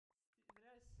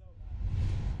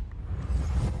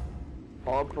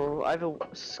Oh, bro, I have a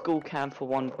school camp for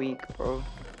 1 week, bro.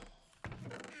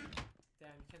 Damn,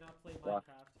 you cannot play What?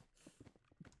 Minecraft.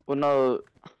 Well, no,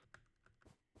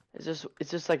 it's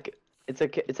just like,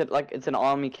 it's an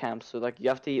army camp, so like you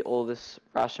have to eat all this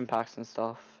ration packs and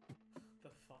stuff. The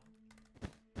fuck?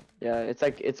 Yeah, it's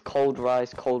like, it's cold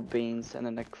rice, cold beans, and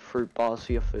then like fruit bars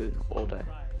for your food all day.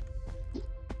 Right.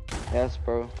 Yes,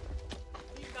 bro.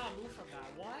 You gotta move from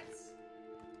that. What?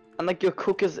 And like your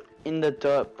cook is in the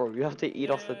dirt, bro. You have to eat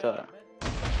off the dirt. Yeah.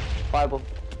 Fireball.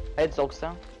 Head Zog's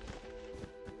down.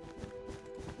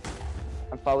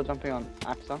 I'm fireball jumping on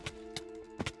Axa.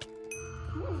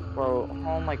 Bro,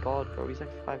 oh my god, bro. He's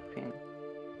like 5 ping.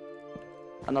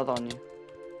 Another on you.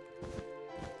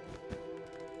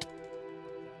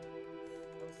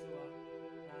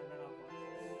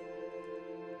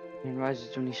 And Rise is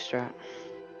doing his strat.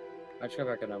 I should go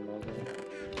back at Emerald.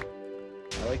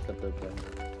 I like the boot though.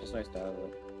 Just nice to have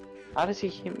it. How does he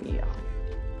hit me?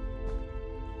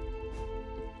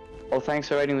 Oh, thanks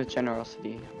for raiding with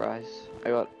generosity, Rise. I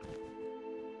got.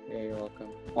 Yeah, you're welcome.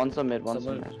 One's a mid, one's a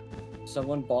Someone- mid.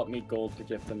 Someone bought me gold to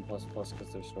gift them plus because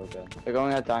they're store bad. They're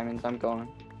going at diamonds, I'm going.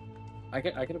 I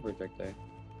can have root right there.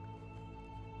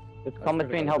 Just I come with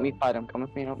figured me and out help me that. fight him. Come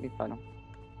with me and help me fight him.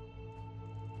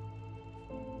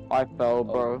 I fell,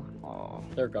 bro. Oh,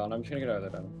 They're gone. I'm just gonna get out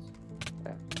of the diamonds.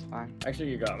 yeah, it's fine. Actually,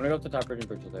 you got. I'm gonna go up the top bridge and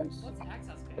bridge with What's this.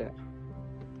 access pay?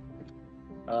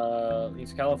 Yeah.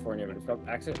 He's California, but it's probably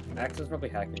Access probably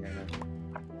hacking right now.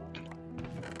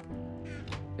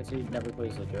 Cause he never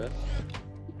plays legit.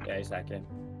 Yeah, he's hacking.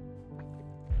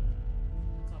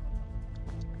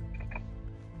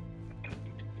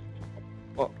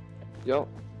 What? Yo.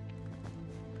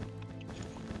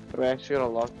 We actually gotta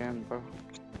lock in, bro.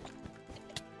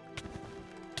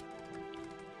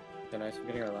 Okay, nice. I'm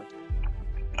getting our luck.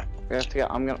 We have to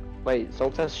get. I'm gonna. Wait,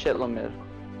 Zolt has shit limit.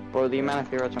 Bro, the amount of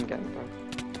heroes I'm getting, bro.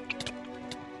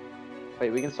 Wait,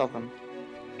 we can stop him.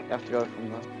 We have to go from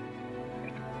the.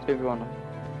 2v1 him.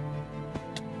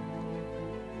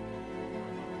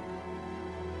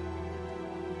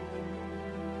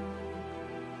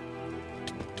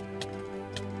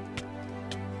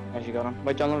 As you got him.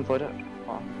 Wait, don't let him void it.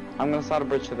 Oh. I'm gonna start a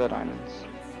bridge to the diamonds.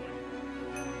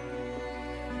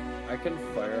 I can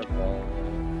fireball.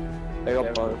 They got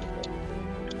Yeah, both.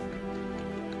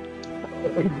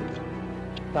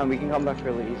 Fine, we can come back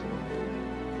really easy.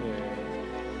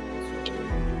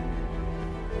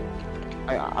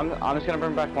 I'm just gonna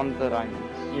bring back one of the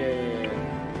diamonds. Yeah.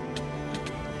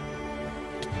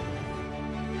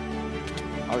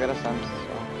 I'll get a sense as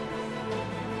well.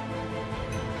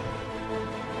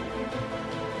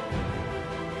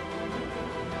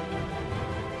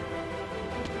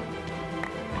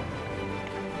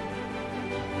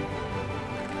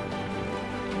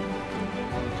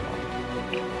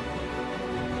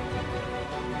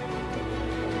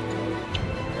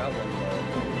 I got one more.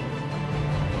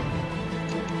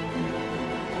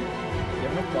 You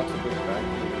have enough blocks to push back?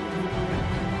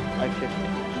 I have 50.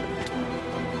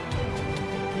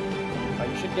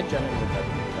 You should get Jenny with that.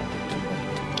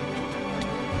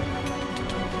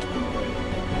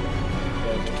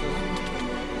 Yeah, this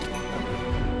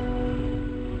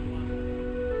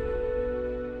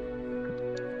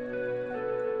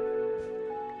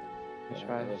Let's is...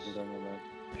 try Yeah, this. this is done with that.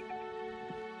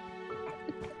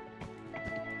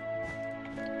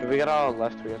 If we get our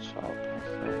left, we get shot.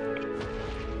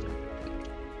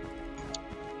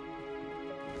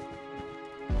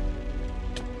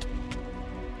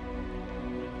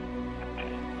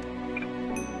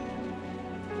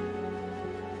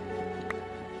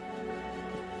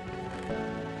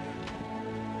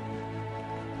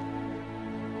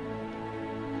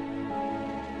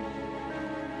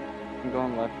 I'm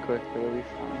going left quick, it'll be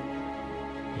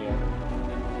fine. Yeah.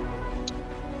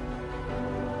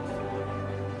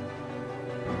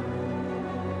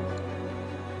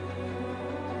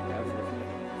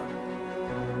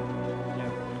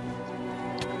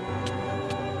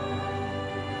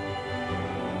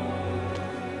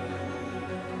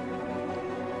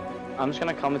 I'm just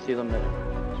gonna come with you the middle.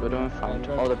 So we're doing fine.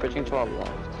 Oh, they're bridging to our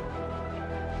left.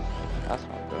 That's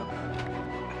not good.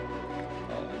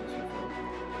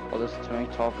 Oh, this is doing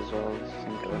top as well. This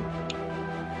isn't good.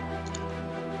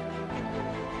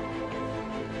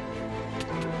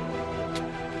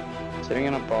 Sitting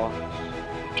in a box.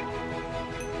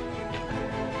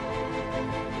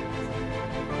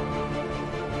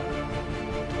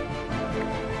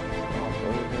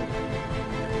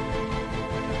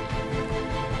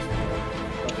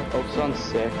 Focus on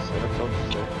 6. It'll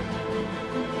focus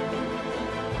 6.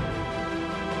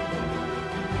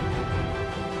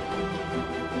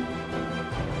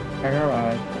 I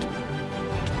arrived.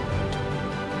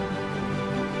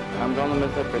 I'm going to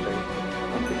miss that project.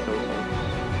 Once we kill ourselves.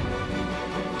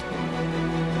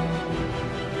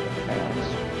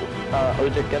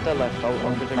 OJ, get that left.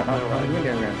 I'll project my right. I'm going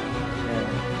down there. Yeah.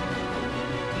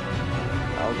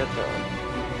 I'll get there.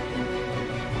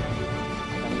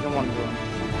 I'm going one room.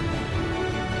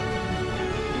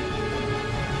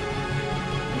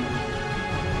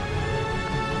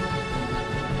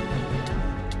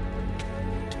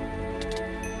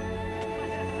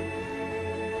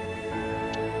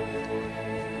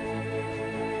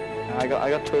 I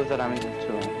got two of that damage in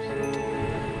 2 rounds.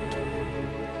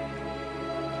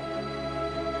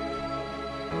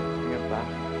 Get back.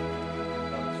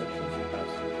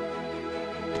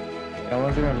 I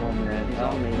wasn't on one man. He's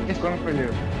on me. He's going for you.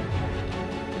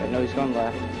 Wait, no, he's going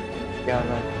left. Yeah,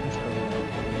 no.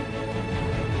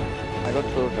 I got 2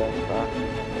 of those back.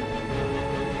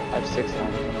 I have 6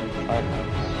 times. 5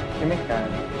 times. Give me that.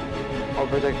 Oh,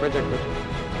 project.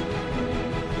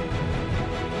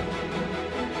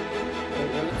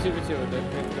 Two.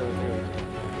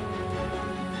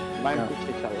 Mine No. could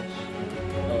take us.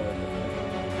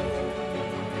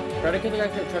 Try to kill the guy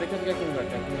coming back.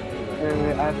 I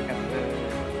have to get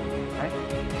right?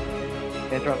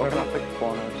 Yeah, drop Open over. up the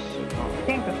corners.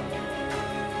 Can't go.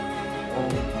 Oh,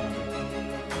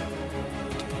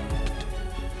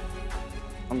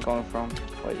 I'm going from.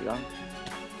 Where you going?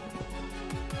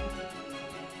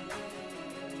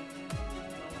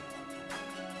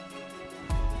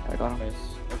 I got him. Nice.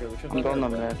 Okay, we should I'm going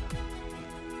on mid.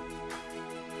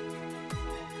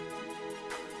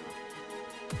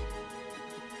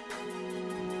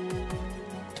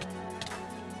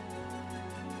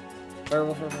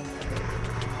 Fireball.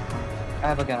 I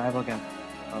have again.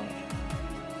 Oh.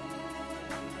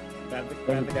 Grab the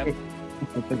gap.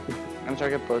 I'm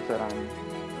trying to get both of them.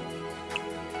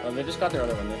 Oh, they just got their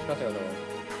other one.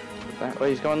 Oh,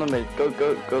 he's going on mid. Go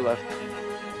left.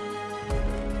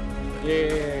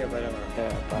 Yeah, right on. Yeah,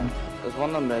 fine. There's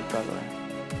one on mid, by the way.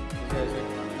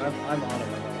 I'm on him.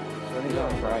 So He's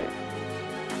on right.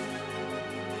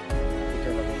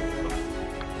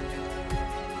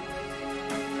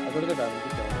 I'll go to the diamond.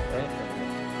 Keep going. Right?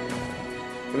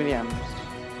 Give me the M's.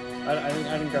 I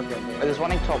didn't grab them. Wait, there's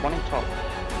one in top. Okay.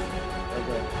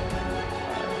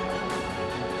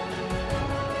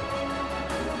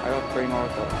 I got 3 more of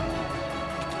those.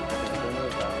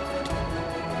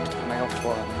 And I got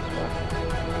 4 on this one.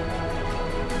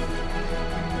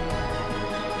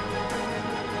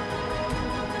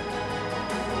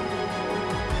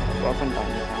 We're up and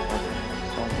down.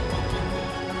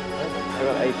 I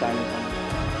got 8 diamonds on.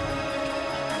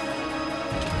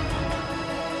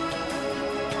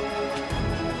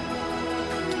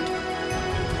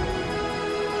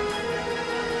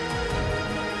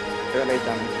 I got 8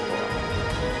 diamonds before.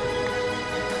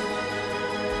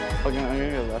 Okay, I'm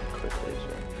gonna go left quickly,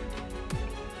 so.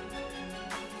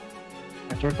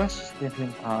 I took us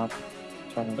different top.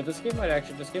 But this game might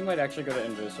actually go to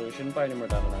invis, so we shouldn't buy any more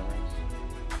diamond armors.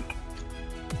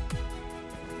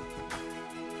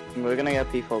 We're gonna get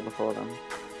P4 before them.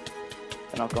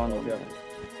 They're not going on Yeah. mid.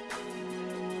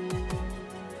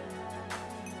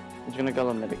 He's gonna go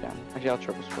on mid again. Actually, I'll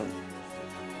triple split.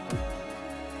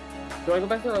 Do I go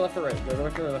back to the left or right? Do I go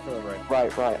back to the left or the right?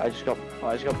 Right. I just got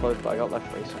both, but I got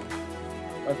left racing.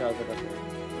 Okay, I'll go back to it.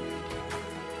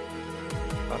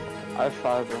 I have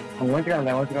 5 of them. Oh, what's going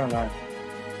on?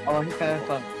 Oh, he's kind of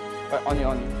fun. Right, on you.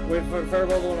 Wait,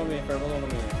 fireball one on me.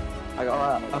 I got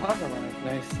Alright, I have them.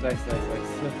 Nice.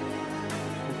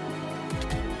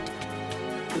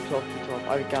 Good talk.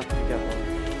 I got to get one.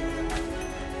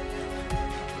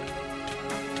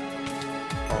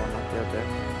 Oh, not good, dude.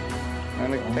 I'm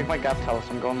gonna take my gap tower, so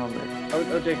I'm going on mid.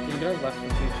 Oh, Jake, can you get us left from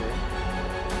T3?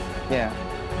 Yeah.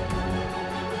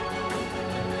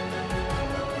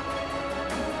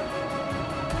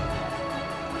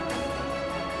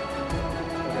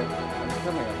 Okay, I'm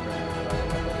coming up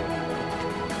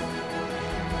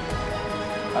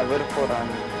I would have 4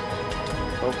 diamonds.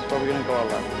 So it's probably gonna go all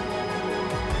left.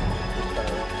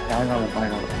 Yeah, I know it.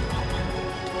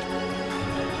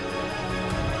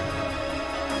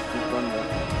 He's going there.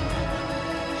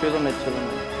 2 of them mid.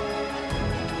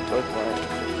 Both right.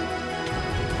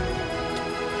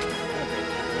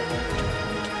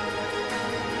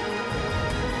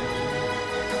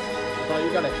 Oh, you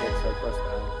got a hit, so press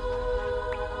down.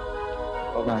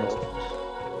 Oh, Nice.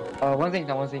 One thing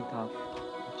top.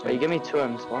 Wait, you give me 2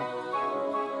 M's, what?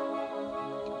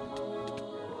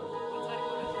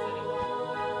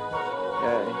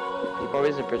 Yeah, he probably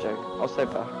is a project. I'll stay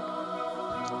back.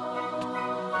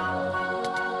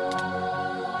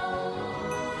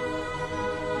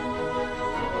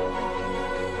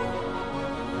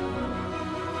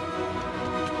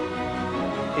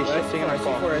 He's shifting in a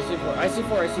box. I see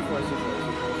four.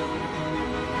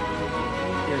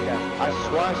 Here, yeah. I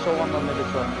swear I saw one on the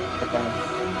middle one.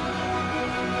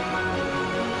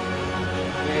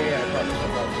 Yeah, I promise.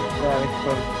 Yeah, it's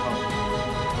close.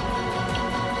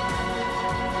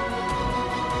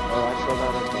 Oh, I saw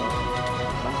that as well.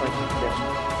 Sounds like he's dead.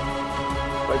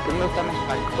 Wait, give me the damage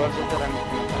back. Where's the damage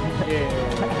back? Yeah.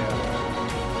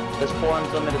 There's 4 on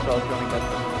the middle as well if you want to get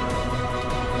them.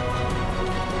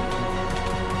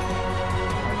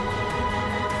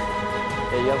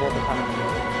 Yeah, you have all the time in the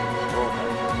middle. Roll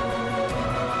it.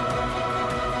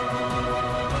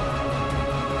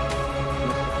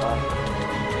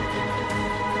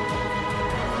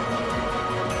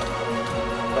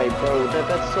 Wait, bro,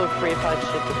 that's so free if I shit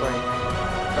to break.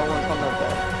 No one's on the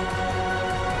bed.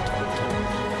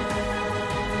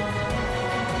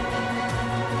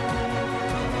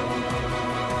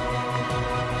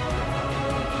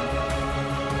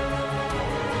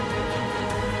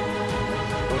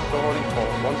 We're still holding 4.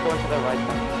 One's going to the right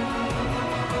one.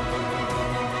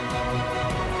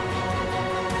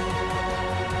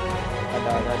 I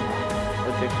died. It's a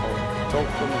big hole. Go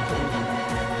from the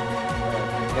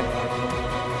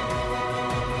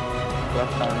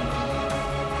left hand.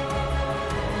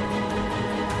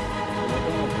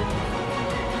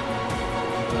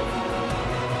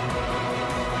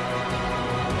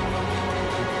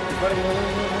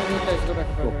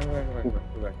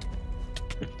 Go back.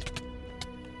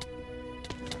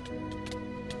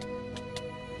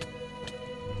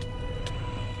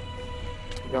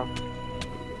 Yeah.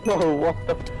 Whoa, what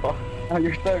the fuck? Oh,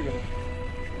 you're so good.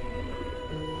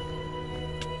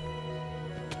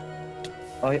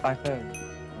 Oh, I found.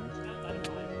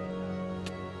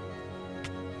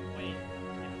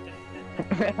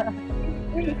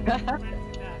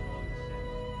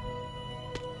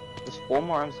 There's 4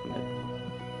 more arms in it.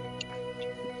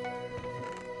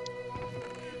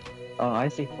 Oh, I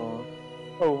see 4.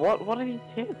 Oh, what did he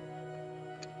hit?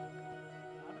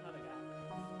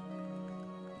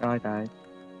 Oh, I died.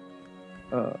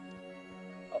 Oh.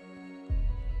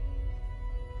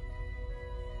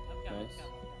 Nice.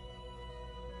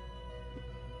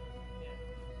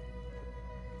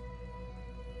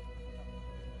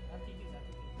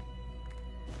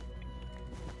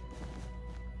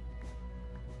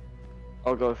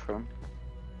 I'll go for him.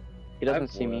 He doesn't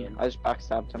I've see me. won. I just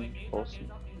backstabbed him.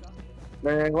 Awesome.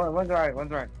 Wait, one's right,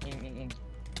 one's right. In.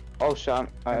 Oh shit, I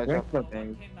Where's dropped. the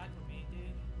base?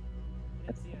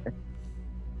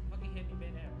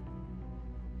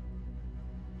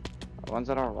 One's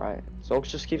at our right. Zox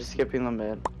just keeps skipping the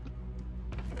mid.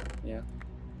 Yeah.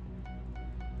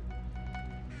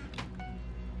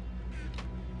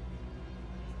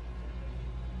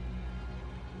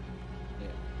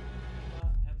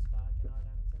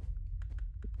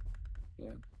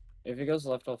 If he goes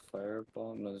left, I'll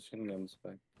fireball. No, just gonna get him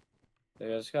back. They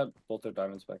just got both their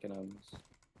diamonds back in him.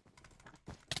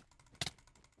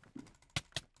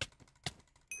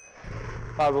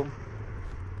 Fireball.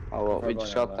 Oh well, we Fireball,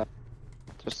 just yeah, got that.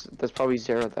 There's probably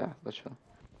 0 there, literally.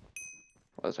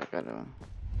 What is that guy doing?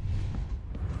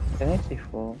 Can I see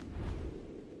 4?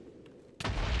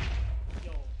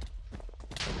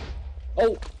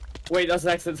 Oh! Wait, that's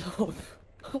accidental.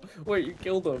 Wait, you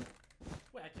killed him.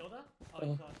 Wait, I killed her? Oh,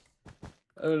 you clutched.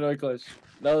 Oh no, I glitched.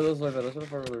 No, that was my bad. I was gonna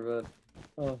fire really bad.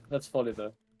 Oh, that's funny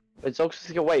though. Wait, Zox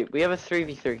is wait, we have a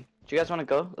 3v3. Do you guys want to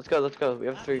go? Let's go. We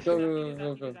have a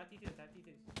 3v3. Go.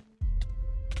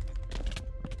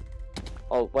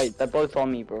 Oh wait, they're both on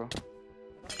me, bro.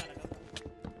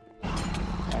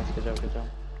 Nice, good job.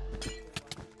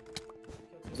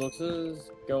 Zox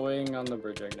is going on the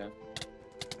bridge right now.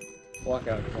 Walk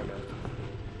out.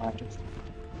 Nice.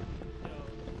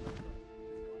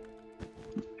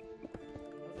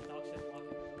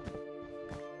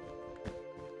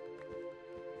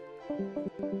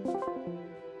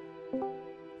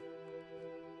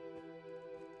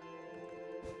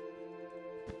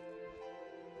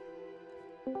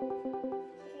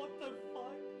 What the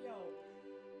fuck, yo?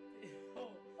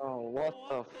 Oh, what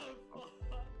the